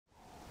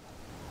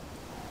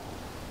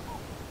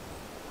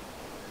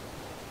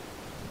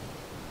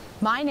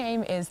My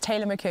name is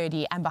Tayla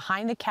Makweti, and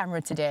behind the camera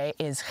today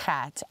is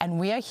Gert, and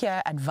we are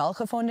here at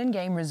Welgevonden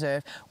Game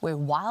Reserve, where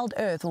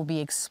WildEarth will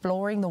be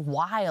exploring the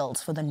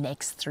wilds for the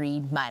next 3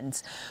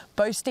 months,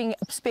 boasting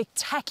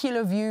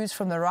spectacular views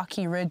from the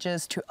rocky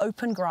ridges to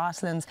open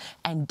grasslands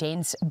and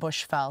dense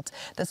bushveld.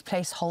 This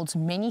place holds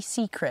many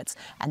secrets,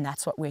 and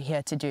that's what we're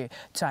here to do,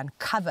 to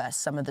uncover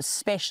some of the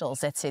specials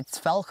that sets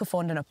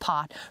Welgevonden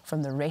apart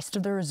from the rest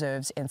of the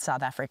reserves in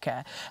South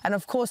Africa. And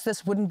of course,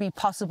 this wouldn't be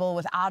possible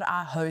without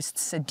our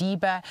hosts, Sediba,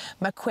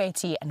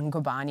 Makweti and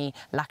Nungubane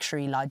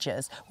Luxury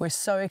Lodges. We're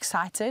so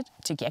excited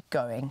to get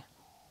going.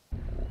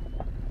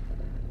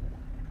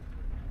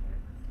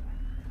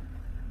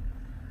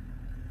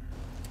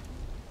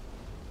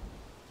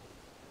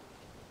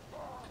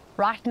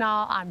 Right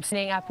now I'm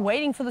sitting up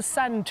waiting for the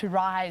sun to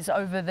rise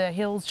over the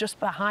hills just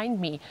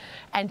behind me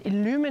and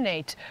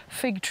illuminate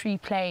Fig Tree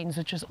Plains,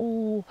 which is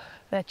all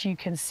that you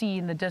can see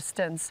in the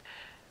distance.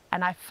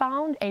 And I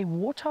found a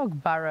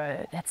warthog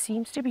burrow that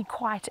seems to be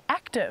quite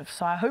active,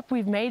 so I hope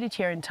we've made it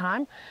here in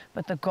time.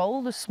 But the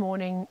goal this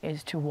morning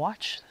is to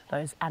watch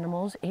those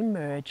animals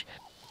emerge.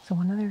 So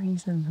one of the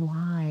reasons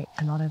why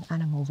a lot of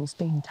animals will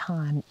spend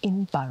time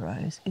in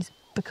burrows is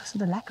because of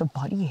the lack of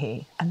body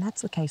hair, and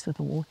that's the case with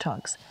the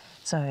warthogs.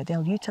 So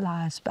they'll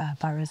utilize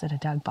burrows that are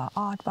dug by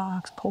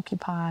aardvarks,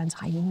 porcupines,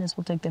 hyenas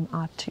will dig them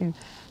out too,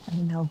 and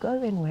then they'll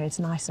go in where it's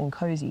nice and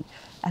cozy.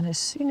 And as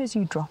soon as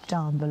you drop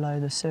down below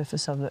the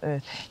surface of the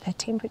earth, that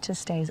temperature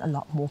stays a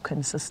lot more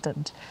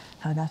consistent.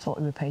 And that's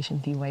what we're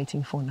patiently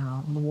waiting for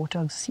now. The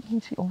warthogs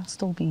seem to all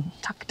still be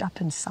tucked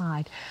up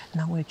inside.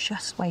 Now we're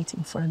just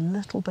waiting for a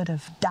little bit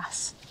of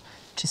dust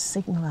to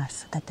signal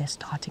us that they're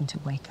starting to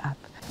wake up.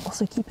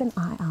 Also keep an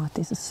eye out,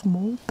 there's a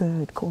small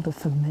bird called a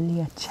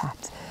familiar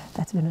chat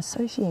that's been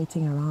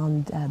associating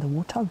around the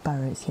warthog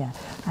burrows here,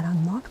 and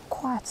I'm not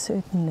quite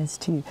certain as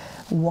to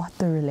what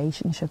the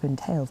relationship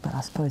entails, but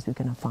I suppose we're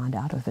going to find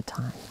out over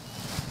time.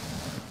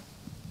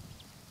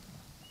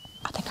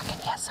 I think I can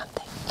hear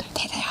something.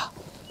 There they are.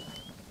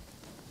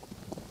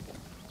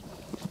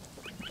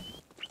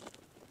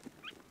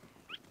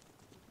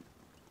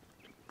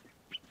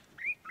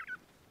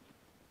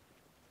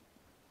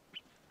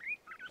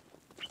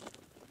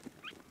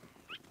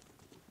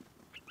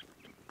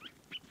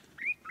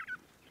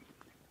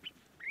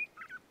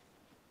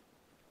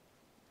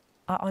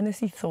 I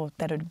honestly thought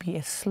that it would be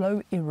a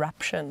slow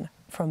eruption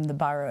from the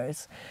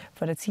burrows,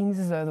 but it seems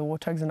as though the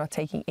warthogs are not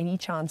taking any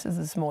chances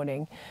this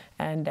morning.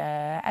 And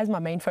as my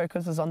main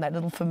focus was on that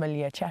little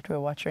familiar chat, we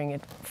were watching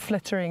it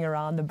flittering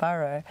around the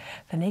burrow.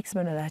 The next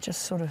minute I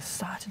just sort of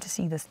started to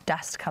see this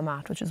dust come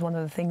out, which is one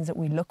of the things that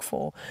we look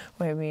for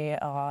where we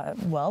are,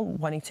 well,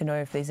 wanting to know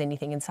if there's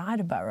anything inside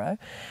a burrow.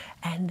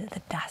 And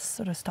the dust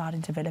sort of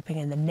started developing,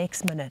 and the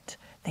next minute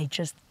they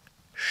just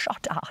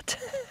shot out.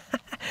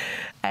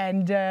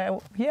 And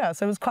yeah,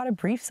 so it was quite a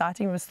brief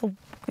sighting. It was still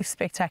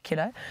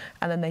spectacular,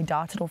 and then they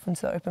darted off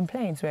into the open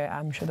plains, where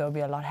I'm sure they'll be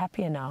a lot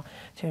happier now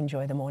to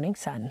enjoy the morning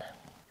sun.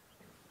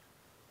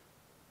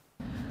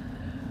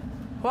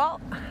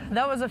 Well,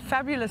 that was a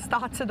fabulous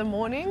start to the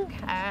morning.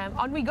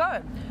 On we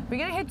go. We're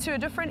going to head to a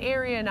different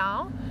area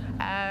now,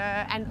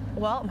 and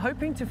well, I'm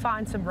hoping to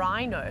find some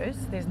rhinos.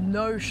 There's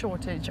no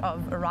shortage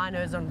of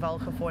rhinos on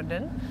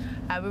Welgevonden,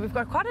 but we've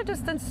got quite a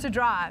distance to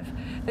drive.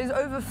 There's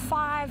over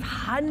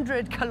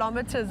 500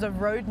 kilometers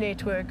of road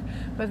network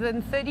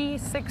within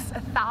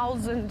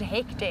 36,000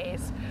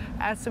 hectares.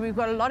 So we've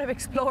got a lot of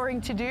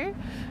exploring to do.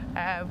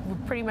 We're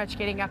pretty much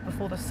getting up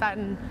before the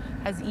sun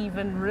has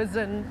even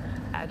risen,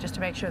 just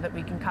to make sure that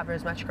we can cover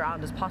as much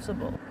ground as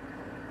possible.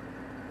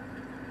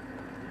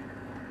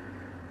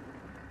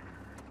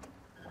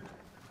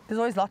 There's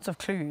always lots of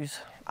clues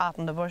out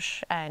in the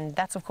bush, and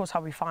that's of course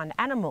how we find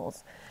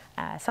animals.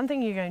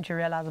 Something you're going to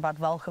realize about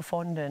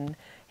Welgevonden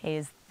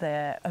is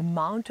the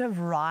amount of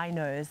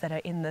rhinos that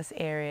are in this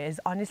area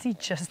is honestly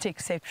just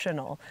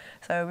exceptional.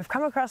 So we've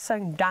come across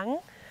some dung.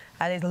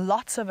 There's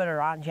lots of it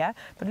around here,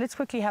 but let's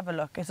quickly have a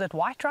look. Is it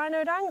white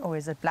rhino dung or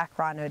is it black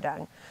rhino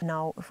dung?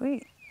 Now, if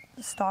we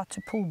start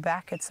to pull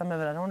back at some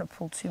of it, I don't want to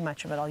pull too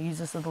much of it. I'll use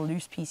this little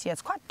loose piece here.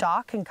 It's quite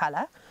dark in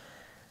color.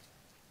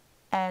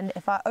 And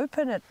if I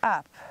open it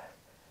up,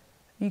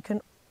 you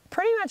can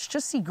pretty much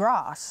just see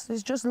grass.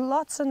 There's just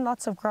lots and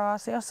lots of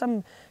grass. There are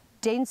some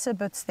denser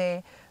bits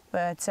there,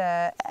 but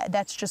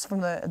that's just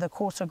from the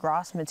coarser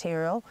grass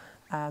material,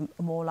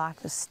 more like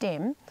the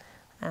stem.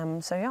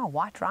 So yeah,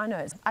 white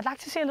rhinos. I'd like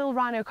to see a little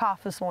rhino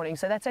calf this morning,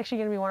 so that's actually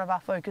going to be one of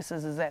our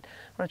focuses, is that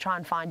I'm going to try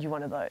and find you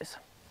one of those,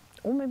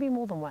 or maybe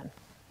more than one.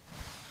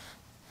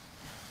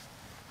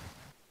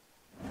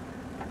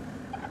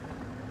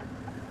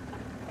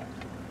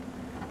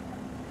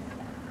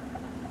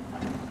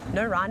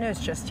 No rhinos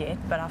just yet,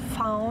 but I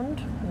found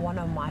one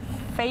of my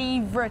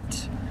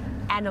favorite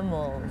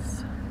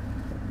animals.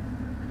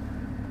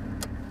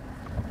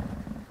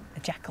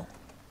 A jackal.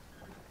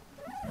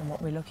 And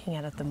what we're looking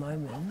at the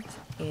moment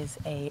is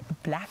a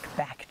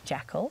black-backed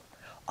jackal.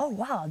 Oh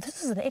wow,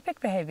 this is an epic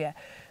behavior.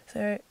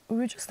 So we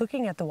were just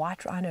looking at the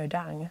white rhino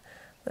dung.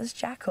 This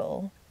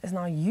jackal is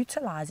now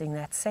utilizing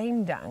that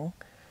same dung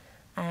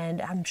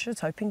and I'm just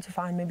hoping to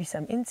find maybe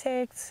some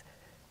insects.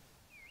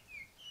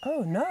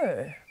 Oh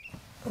no,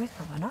 where's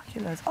my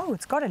binoculars? Oh,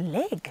 it's got a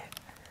leg.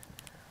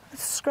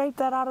 Let's scrape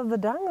that out of the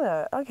dung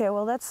though. Okay,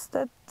 well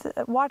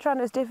white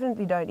rhinos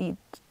definitely don't eat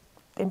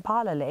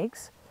impala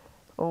legs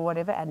or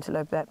whatever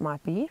antelope that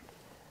might be.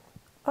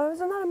 Oh,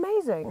 isn't that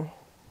amazing?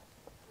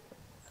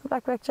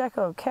 Black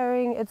jackal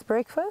carrying its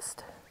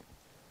breakfast.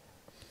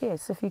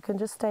 Yes, if you can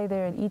just stay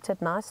there and eat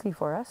it nicely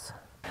for us.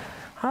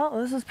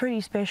 Well, this is pretty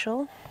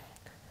special.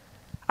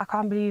 I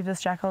can't believe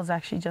this jackal's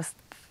actually just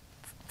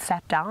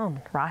sat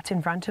down right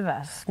in front of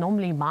us.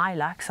 Normally my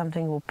luck,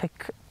 something will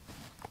pick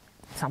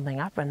something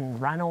up and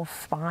run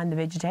off behind the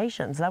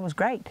vegetation. So that was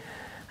great.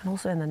 And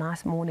also in the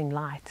nice morning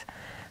light.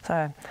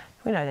 So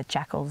we know that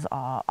jackals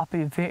are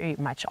very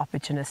much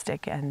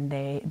opportunistic, and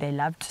they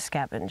love to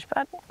scavenge,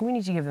 but we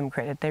need to give them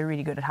credit. They're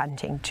really good at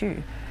hunting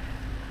too.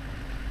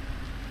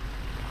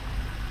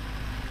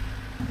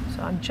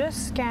 So I'm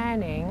just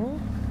scanning.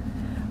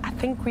 I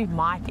think we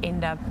might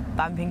end up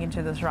bumping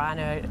into this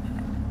rhino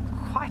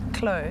quite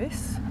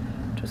close.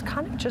 It was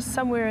kind of just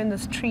somewhere in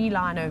this tree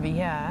line over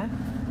here.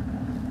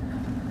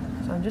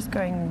 So I'm just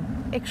going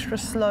extra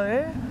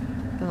slow.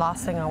 The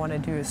last thing I want to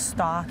do is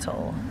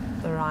startle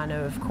the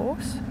rhino, of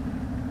course.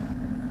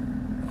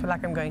 I feel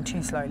like I'm going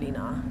too slowly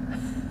now.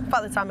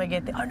 By the time I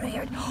get there, oh no,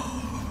 here it is.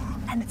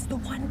 And it's the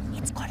one,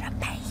 it's got a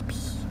baby.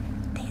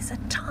 There's a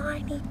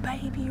tiny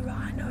baby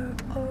rhino.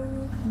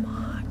 Oh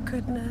my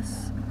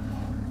goodness.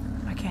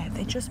 Okay,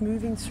 they're just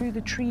moving through the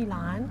tree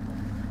line.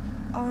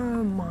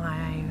 Oh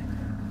my,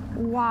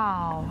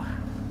 wow.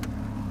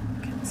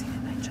 You can see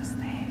that they're just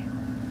there.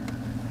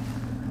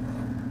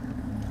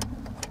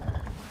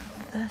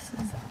 This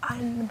is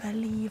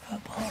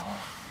unbelievable.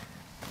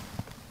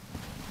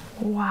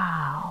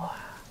 Wow.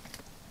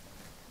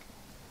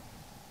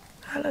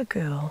 Hello,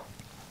 girl.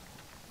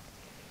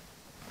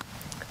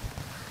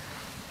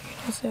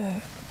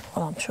 Also,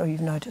 well, I'm sure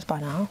you've noticed by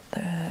now,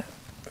 the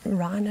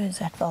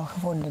rhinos at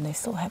Welgevonden, they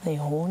still have their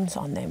horns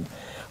on them,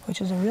 which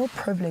is a real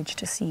privilege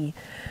to see.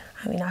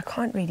 I mean, I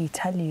can't really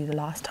tell you the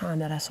last time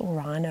that I saw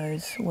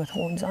rhinos with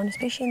horns on,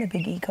 especially in the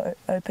big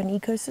open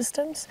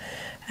ecosystems.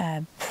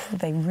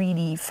 They're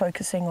really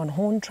focusing on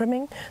horn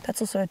trimming.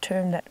 That's also a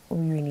term that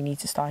we really need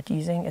to start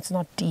using. It's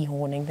not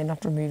dehorning. They're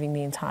not removing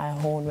the entire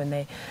horn when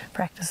they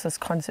practice this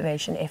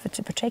conservation effort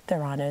to protect the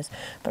rhinos,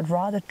 but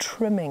rather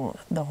trimming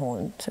the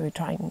horn. So we're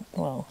trying,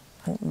 well,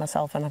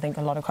 myself and I think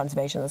a lot of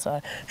conservationists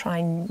are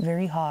trying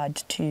very hard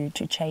to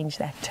change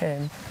that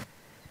term.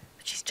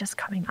 She's just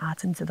coming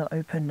out into the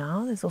open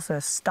now. There's also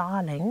a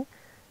starling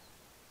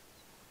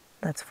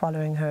that's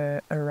following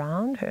her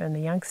around, her and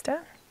the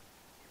youngster,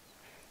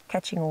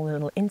 catching all the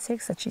little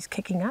insects that she's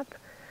kicking up.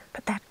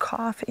 But that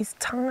calf is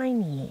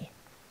tiny.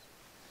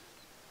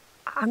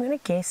 I'm going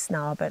to guess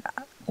now, but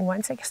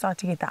once I start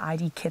to get the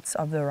ID kits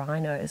of the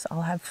rhinos,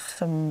 I'll have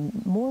some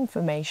more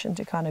information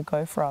to kind of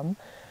go from.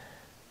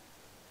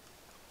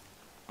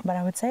 But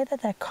I would say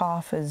that that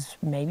calf is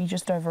maybe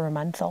just over a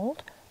month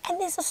old. And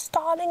there's a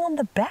starling on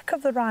the back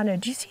of the rhino.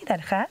 Do you see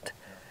that, Kat?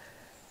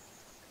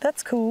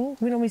 That's cool.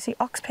 We normally see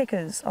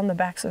oxpeckers on the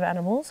backs of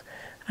animals.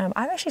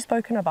 I've actually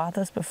spoken about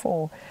this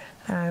before.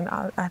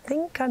 I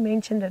think I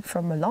mentioned it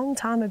from a long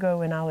time ago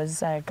when I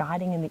was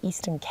guiding in the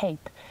Eastern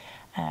Cape,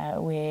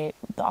 where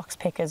the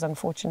oxpeckers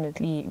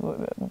unfortunately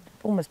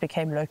almost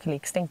became locally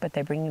extinct, but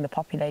they're bringing the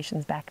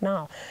populations back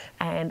now.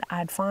 And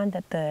I'd find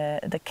that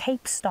the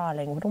Cape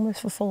starling would almost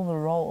fulfill the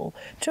role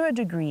to a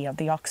degree of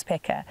the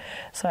oxpecker.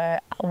 So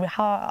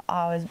how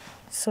I was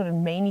sort of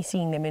mainly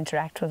seeing them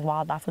interact with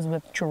wildlife was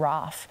with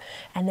giraffe,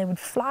 and they would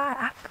fly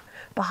up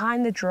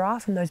behind the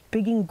giraffe and those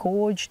big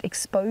engorged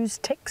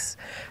exposed ticks.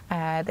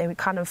 They would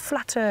kind of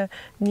flutter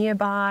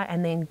nearby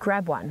and then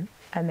grab one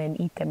and then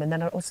eat them. And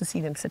then I also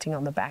see them sitting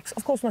on the backs,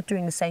 of course not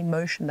doing the same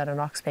motion that an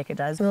oxpecker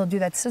does. They'll do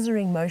that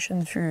scissoring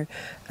motion through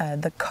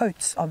the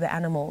coats of the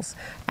animals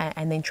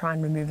and then try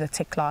and remove the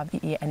tick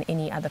larvae and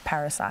any other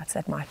parasites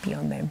that might be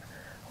on them.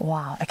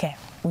 Wow. Okay,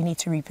 we need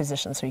to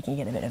reposition so we can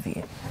get a better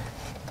view.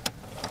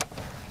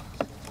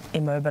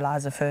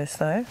 Immobilizer first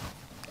though.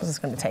 This is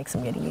going to take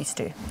some getting used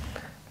to.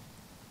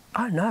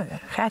 Oh no,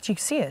 can't you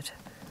see it?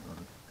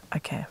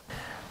 Okay,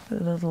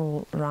 the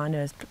little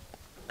rhino is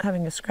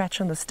having a scratch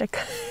on the stick.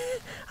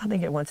 I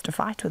think it wants to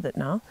fight with it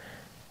now.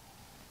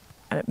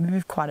 And it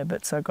moved quite a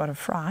bit, so I got a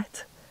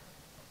fright.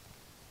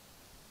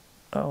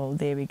 Oh,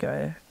 there we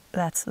go.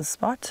 That's the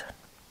spot.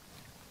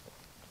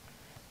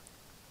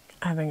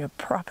 Having a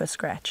proper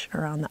scratch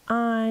around the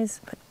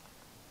eyes. But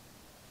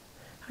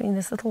I mean,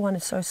 this little one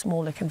is so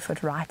small it can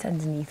fit right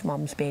underneath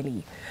mom's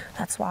belly.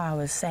 That's why I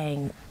was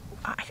saying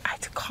I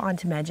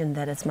can't imagine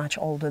that it's much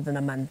older than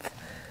a month.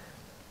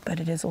 But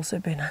it has also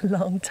been a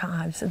long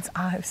time since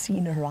I've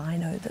seen a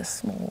rhino this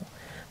small.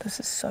 This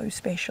is so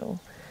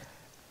special.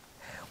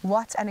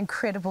 What an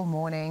incredible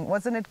morning.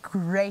 Wasn't it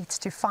great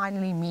to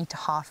finally meet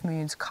Half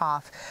Moon's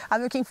calf?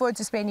 I'm looking forward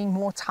to spending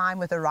more time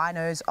with the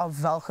rhinos of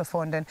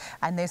Welgevonden,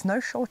 and there's no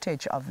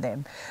shortage of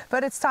them.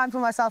 But it's time for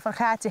myself and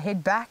Gert to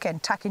head back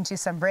and tuck into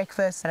some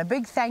breakfast. And a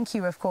big thank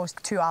you, of course,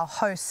 to our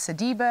hosts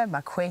Sediba,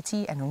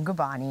 Makweti and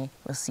Nungubane.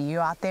 We'll see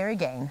you out there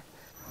again.